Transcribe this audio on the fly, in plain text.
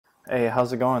Hey,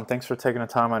 how's it going? Thanks for taking the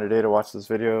time out of your day to watch this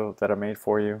video that I made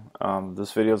for you.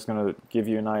 This video is going to give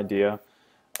you an idea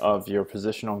of your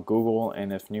position on Google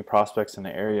and if new prospects in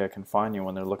the area can find you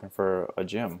when they're looking for a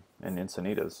gym in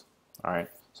Encinitas. Alright,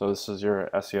 so this is your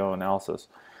SEO analysis.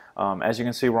 As you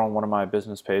can see, we're on one of my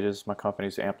business pages. My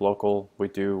company's AMP Local. We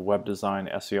do web design,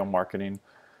 SEO marketing,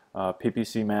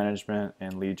 PPC management,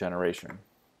 and lead generation.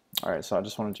 Alright, so I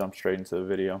just want to jump straight into the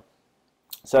video.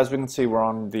 So as we can see, we're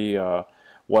on the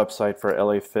website for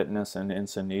LA Fitness and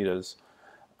Encinitas.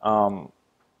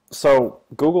 So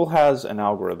Google has an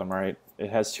algorithm, right? It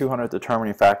has 200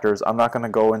 determining factors. I'm not going to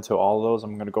go into all of those.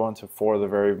 I'm going to go into 4 of the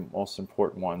very most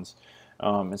important ones.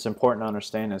 It's important to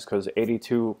understand this because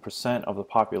 82% of the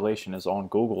population is on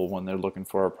Google when they're looking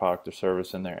for a product or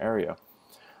service in their area.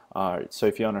 So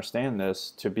if you understand this,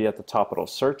 to be at the top of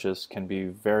those searches can be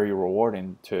very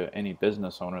rewarding to any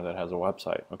business owner that has a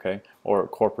website, okay, or a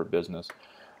corporate business.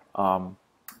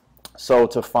 So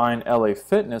to find LA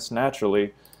Fitness,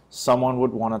 naturally, someone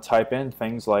would want to type in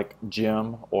things like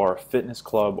gym or fitness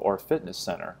club or fitness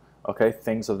center, okay,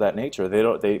 things of that nature.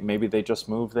 Maybe they just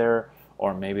moved there,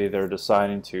 or maybe they're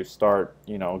deciding to start,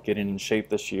 getting in shape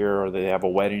this year, or they have a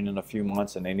wedding in a few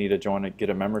months and they need to get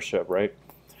a membership, right?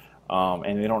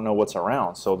 And they don't know what's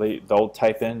around, so they'll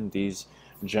type in these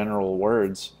general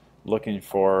words looking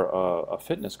for a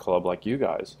fitness club like you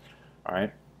guys. All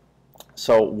right.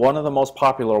 So one of the most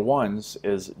popular ones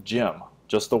is gym,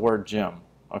 just the word gym,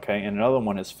 okay, and another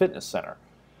one is fitness center.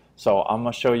 So I'm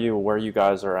going to show you where you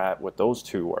guys are at with those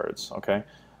 2 words, okay.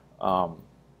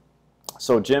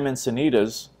 So gym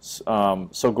Encinitas,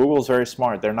 so Google's very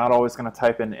smart. They're not always going to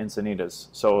type in Encinitas.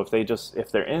 So if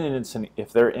they're in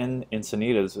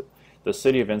Encinitas, the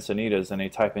city of Encinitas, and they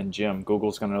type in gym,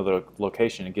 Google's going to know the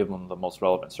location and give them the most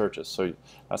relevant searches. So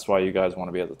that's why you guys want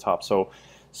to be at the top. So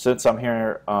since I'm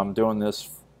here doing this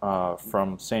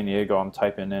from San Diego, I'm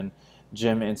typing in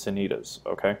gym Encinitas,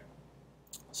 okay?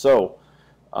 So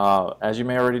as you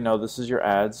may already know, this is your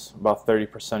ads. About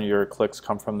 30% of your clicks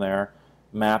come from there.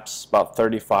 Maps, about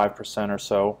 35% or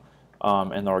so,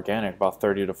 and the organic, about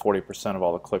 30 to 40% of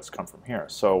all the clicks come from here.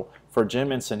 So for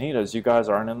gym Encinitas, you guys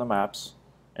aren't in the maps,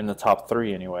 in the top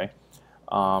 3 anyway.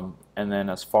 And then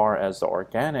as far as the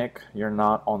organic, you're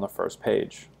not on the first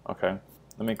page, okay?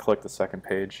 Let me click the second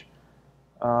page.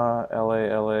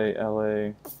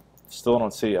 LA. Still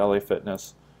don't see LA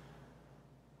Fitness.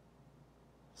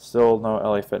 Still no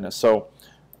LA Fitness. So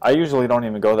I usually don't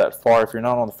even go that far. If you're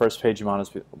not on the first page, you might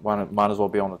as well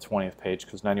be on the 20th page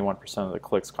because 91% of the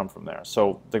clicks come from there.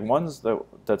 So the ones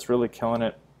that's really killing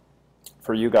it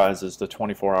for you guys is the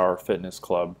 24-hour fitness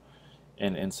club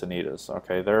in Encinitas.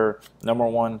 Okay, they're number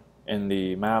 1 in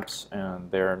the maps and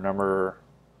they're number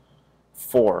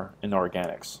 4 in the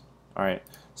organics. All right.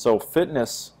 So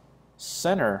fitness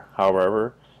center,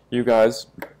 however, you guys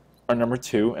are number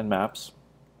 2 in maps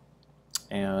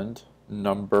and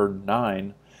number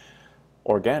 9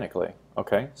 organically.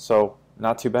 Okay, so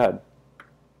not too bad.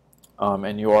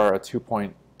 And you are a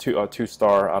 2.2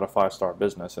 out of 5-star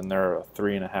business, and they're a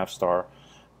 3.5-star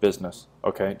business.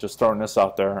 Okay, just throwing this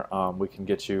out there. We can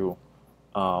get you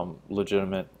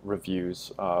legitimate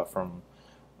reviews from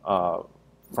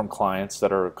clients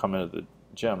that are coming to the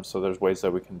gym. So there's ways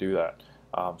that we can do that.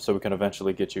 So we can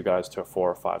eventually get you guys to a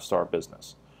 4 or 5-star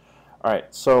business. All right,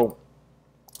 so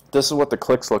this is what the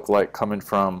clicks look like coming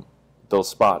from those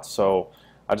spots. So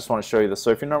I just want to show you this.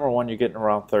 So if you're number 1, you're getting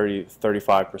around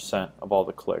 35% of all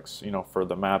the clicks, for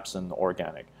the maps and the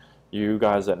organic. You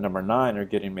guys at number 9 are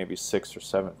getting maybe 6 or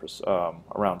 7%,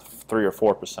 around 3 or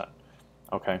 4%.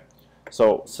 Okay,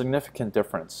 so significant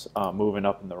difference moving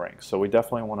up in the ranks. So we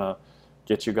definitely want to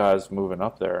get you guys moving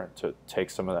up there to take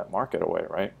some of that market away,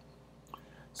 right?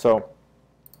 So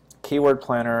keyword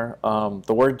planner,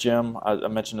 the word gym, I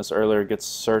mentioned this earlier, gets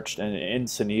searched in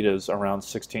Encinitas around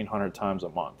 1,600 times a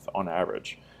month on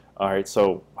average. All right,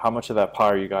 so how much of that pie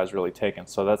are you guys really taking?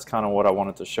 So that's kind of what I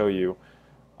wanted to show you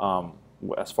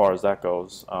as far as that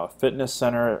goes. Fitness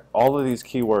center, all of these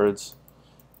keywords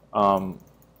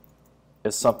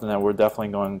is something that we're definitely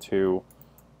going to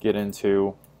get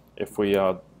into if we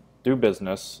do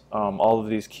business. All of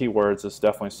these keywords is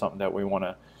definitely something that we want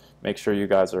to make sure you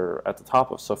guys are at the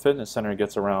top of. So fitness center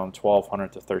gets around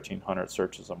 1,200 to 1,300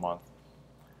 searches a month.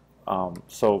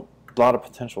 So a lot of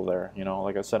potential there.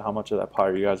 Like I said, how much of that pie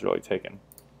are you guys really taking?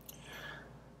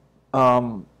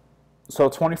 So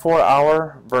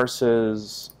 24-hour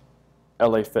versus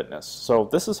LA Fitness. So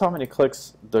this is how many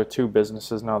clicks the 2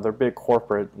 businesses. Now they're big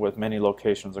corporate with many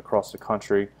locations across the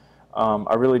country.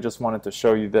 I really just wanted to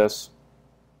show you this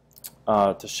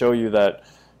to show you that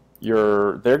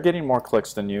they're getting more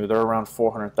clicks than you. They're around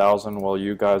 400,000, while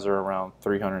you guys are around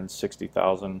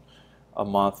 360,000 a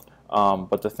month.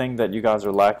 But the thing that you guys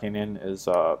are lacking in is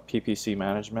PPC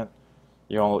management.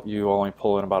 You only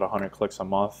pull in about 100 clicks a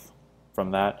month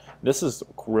from that. This is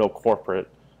real corporate,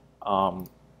 and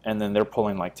then they're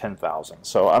pulling like 10,000.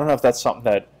 So I don't know if that's something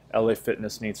that LA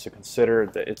Fitness needs to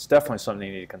consider. It's definitely something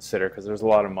you need to consider, because there's a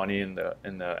lot of money in the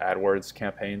AdWords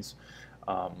campaigns.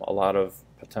 A lot of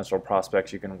potential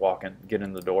prospects you can walk and get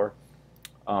in the door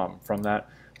from that.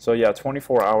 So yeah,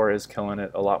 24-hour is killing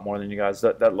it a lot more than you guys.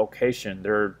 That location,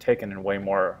 they're taking in way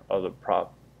more of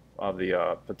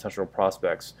the potential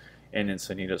prospects in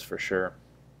Encinitas for sure.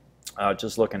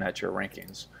 Just looking at your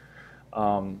rankings.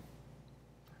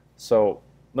 So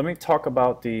let me talk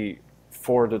about the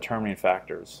 4 determining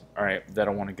factors, all right, that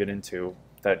I want to get into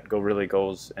that really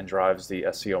goes and drives the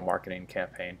SEO marketing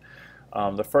campaign.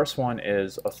 The first one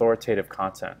is authoritative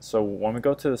content. So when we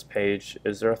go to this page,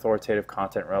 is there authoritative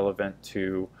content relevant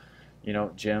to,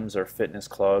 gyms or fitness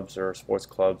clubs or sports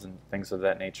clubs and things of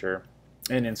that nature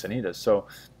in Encinitas? So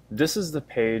this is the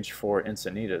page for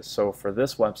Encinitas. So for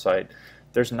this website,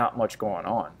 there's not much going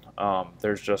on.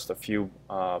 There's just a few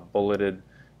bulleted,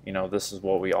 this is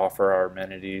what we offer, our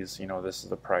amenities, this is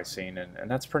the pricing, and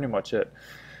that's pretty much it.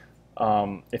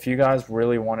 If you guys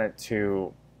really wanted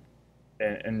to,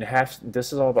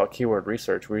 this is all about keyword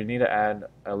research, we need to add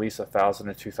at least 1,000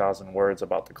 to 2,000 words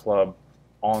about the club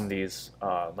on these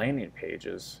landing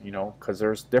pages, because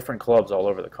there's different clubs all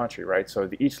over the country, right? So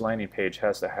each landing page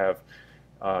has to have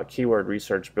keyword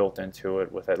research built into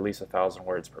it with at least 1,000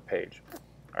 words per page.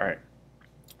 All right.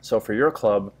 So for your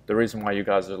club, the reason why you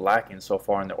guys are lacking so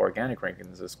far in the organic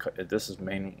rankings is this is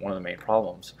one of the main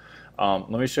problems.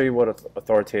 Let me show you what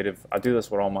authoritative. I do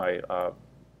this with all my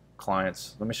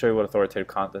clients. Let me show you what authoritative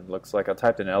content looks like. I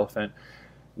typed in elephant.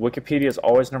 Wikipedia is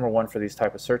always #1 for these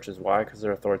type of searches. Why? Because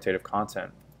they're authoritative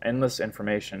content. Endless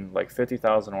information, like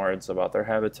 50,000 words about their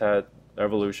habitat, their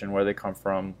evolution, where they come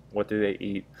from, what do they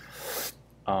eat,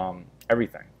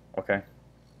 everything. Okay.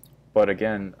 But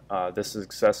again, this is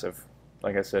excessive.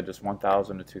 Like I said, just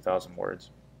 1,000 to 2,000 words.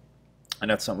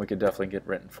 And that's something we could definitely get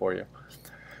written for you.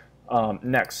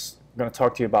 Next, I'm going to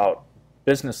talk to you about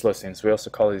business listings. We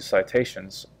also call these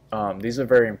citations. These are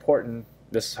very important.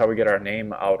 This is how we get our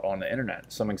name out on the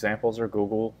internet. Some examples are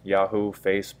Google, Yahoo,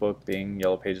 Facebook, Bing,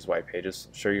 Yellow Pages, White Pages.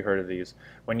 I'm sure you heard of these.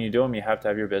 When you do them, you have to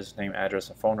have your business name, address,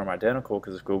 and phone number identical,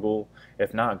 because Google,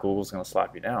 if not, Google's going to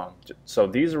slap you down. So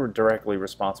these are directly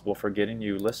responsible for getting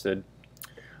you listed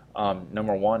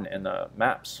 #1 in the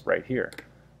maps right here.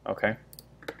 Okay.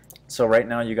 So right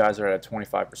now you guys are at a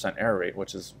 25% error rate,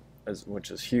 which is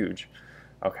huge.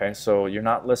 Okay, so you're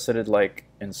not listed like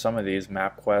in some of these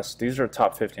MapQuest. These are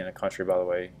top 50 in the country, by the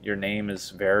way. Your name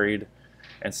is varied,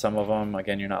 and some of them,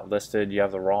 again, you're not listed. You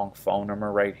have the wrong phone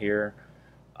number right here.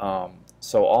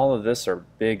 So all of this are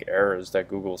big errors that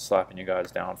Google is slapping you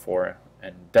guys down for,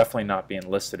 and definitely not being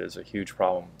listed is a huge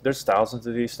problem. There's thousands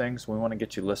of these things. We want to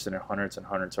get you listed in hundreds and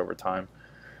hundreds over time.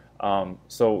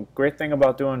 So great thing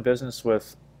about doing business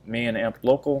with me and AMP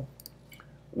Local,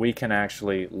 we can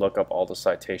actually look up all the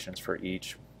citations for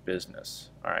each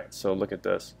business. All right, so look at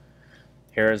this.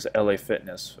 Here's LA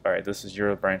Fitness. All right, this is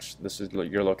your branch. This is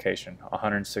your location,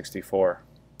 164.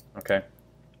 Okay.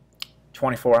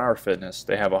 24-hour fitness,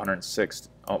 they have 106.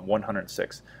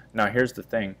 Now here's the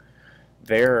thing.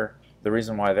 The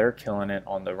reason why they're killing it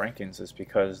on the rankings is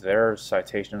because their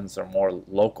citations are more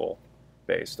local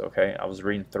based. Okay, I was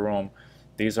reading through them.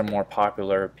 These are more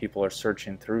popular. People are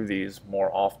searching through these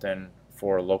more often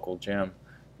for a local gym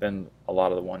than a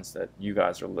lot of the ones that you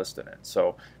guys are listed in.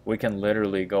 So we can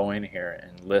literally go in here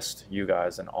and list you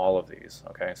guys in all of these.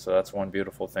 Okay, so that's one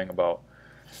beautiful thing about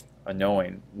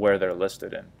knowing where they're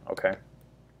listed in. Okay,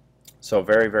 so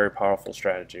very, very powerful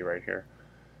strategy right here.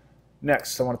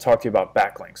 Next, I want to talk to you about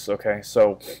backlinks. Okay,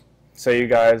 so say you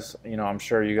guys, I'm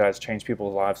sure you guys change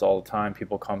people's lives all the time.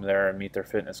 People come there and meet their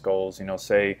fitness goals.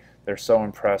 Say they're so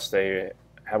impressed, they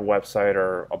have a website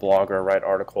or a blog or write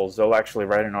articles. They'll actually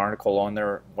write an article on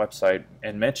their website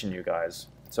and mention you guys.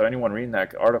 So anyone reading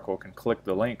that article can click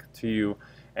the link to you,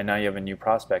 and now you have a new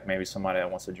prospect, maybe somebody that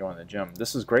wants to join the gym.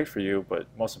 This is great for you, but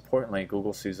most importantly,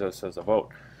 Google sees this as a vote.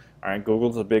 All right,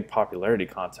 Google's a big popularity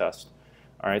contest.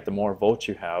 All right, the more votes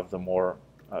you have, the more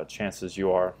chances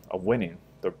you are of winning.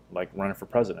 They're like running for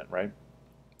president, right?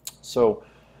 So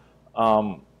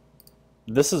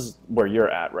this is where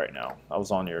you're at right now. I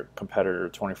was on your competitor,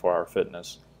 24-hour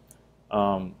fitness.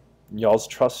 Y'all's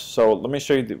trust. So let me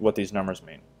show you what these numbers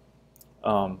mean.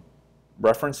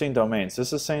 Referencing domains.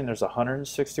 This is saying there's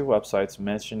 160 websites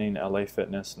mentioning LA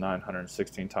Fitness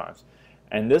 916 times,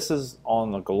 and this is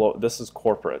on the this is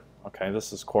corporate. Okay,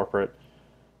 this is corporate,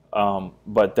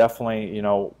 but definitely, you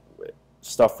know,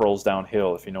 stuff rolls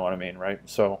downhill, if you know what I mean, right?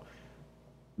 So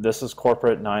this is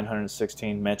corporate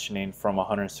 916 mentioning from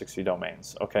 160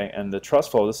 domains. Okay, and the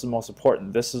trust flow, this is most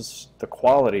important. This is the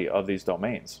quality of these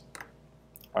domains.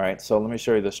 All right, so let me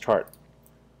show you this chart.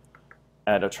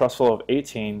 At a trust flow of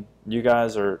 18, you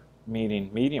guys are meeting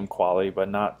medium quality, but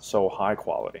not so high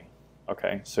quality.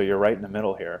 Okay, so you're right in the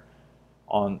middle here.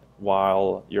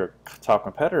 While your top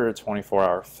competitor,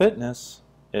 24-Hour Fitness,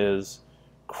 is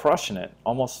crushing it.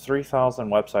 Almost 3,000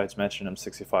 websites mention them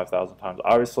 65,000 times.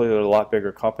 Obviously, they're a lot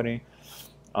bigger company,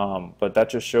 but that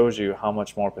just shows you how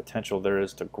much more potential there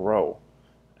is to grow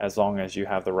as long as you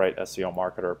have the right SEO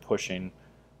marketer pushing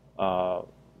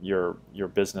your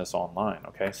business online.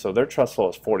 Okay, so their trust flow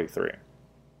is 43.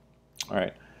 All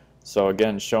right, so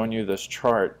again, showing you this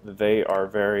chart, they are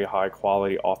very high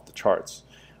quality, off the charts.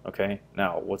 Okay,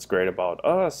 now what's great about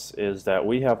us is that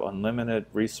we have unlimited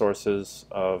resources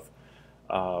of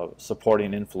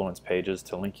supporting influence pages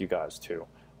to link you guys to.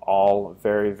 All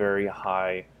very, very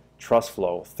high trust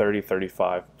flow, 30,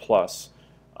 35 plus,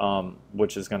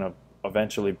 which is going to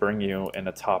eventually bring you in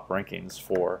the top rankings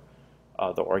for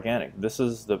the organic. This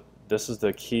is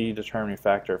the key determining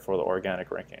factor for the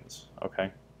organic rankings.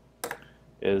 Okay,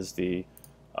 is the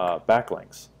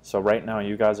backlinks. So right now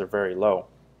you guys are very low.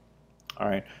 All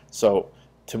right, so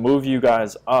to move you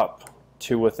guys up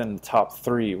to within the top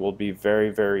 3 will be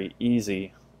very, very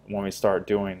easy when we start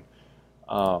doing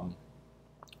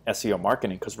SEO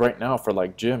marketing, because right now for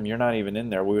like Jim, you're not even in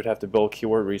there. We would have to build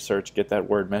keyword research, get that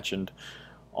word mentioned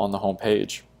on the home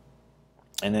page,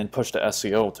 and then push to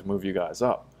SEO to move you guys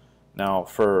up. Now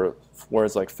for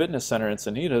words like Fitness Center,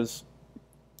 Encinitas,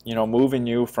 you know, moving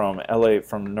you from LA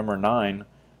from number 9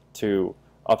 to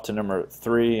up to number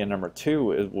 3 and number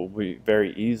 2 will be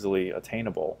very easily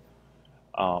attainable,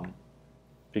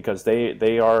 because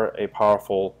they are a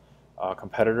powerful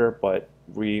competitor, but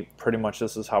we pretty much,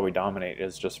 this is how we dominate,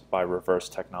 is just by reverse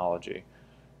technology.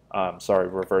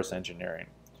 Reverse engineering.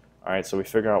 All right, so we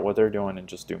figure out what they're doing and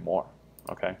just do more.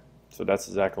 Okay, so that's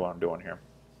exactly what I'm doing here.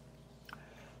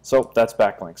 So that's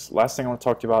backlinks. Last thing I want to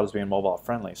talk to you about is being mobile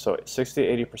friendly. So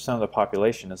 60–80% of the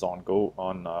population is on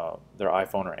their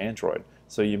iPhone or Android.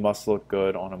 So you must look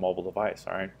good on a mobile device.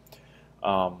 All right.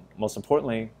 Most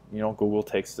importantly, you know, Google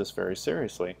takes this very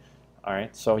seriously. All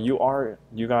right. So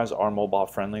you guys are mobile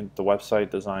friendly. The website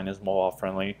design is mobile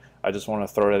friendly. I just want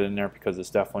to throw that in there because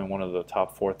it's definitely one of the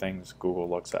top 4 things Google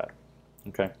looks at.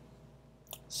 Okay.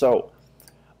 So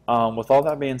with all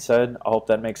that being said, I hope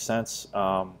that makes sense.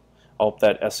 I hope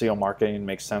that SEO marketing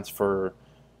makes sense for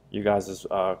you guys'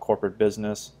 corporate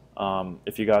business.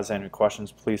 If you guys have any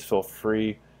questions, please feel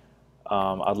free.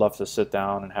 I'd love to sit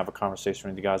down and have a conversation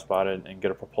with you guys about it and get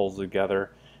a proposal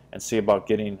together and see about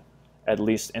getting at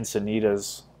least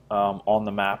Encinitas on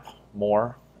the map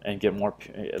more and get more,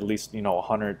 at least, you know,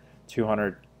 100,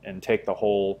 200, and take the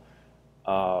whole,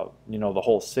 you know, the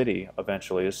whole city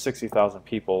eventually. There's 60,000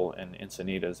 people in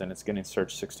Encinitas, and it's getting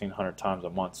searched 1,600 times a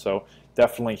month. So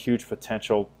definitely huge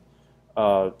potential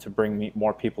to bring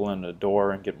more people in the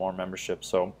door and get more membership.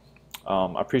 So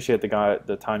I appreciate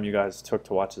the time you guys took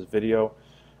to watch this video,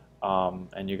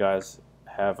 and you guys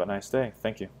have a nice day.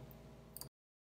 Thank you.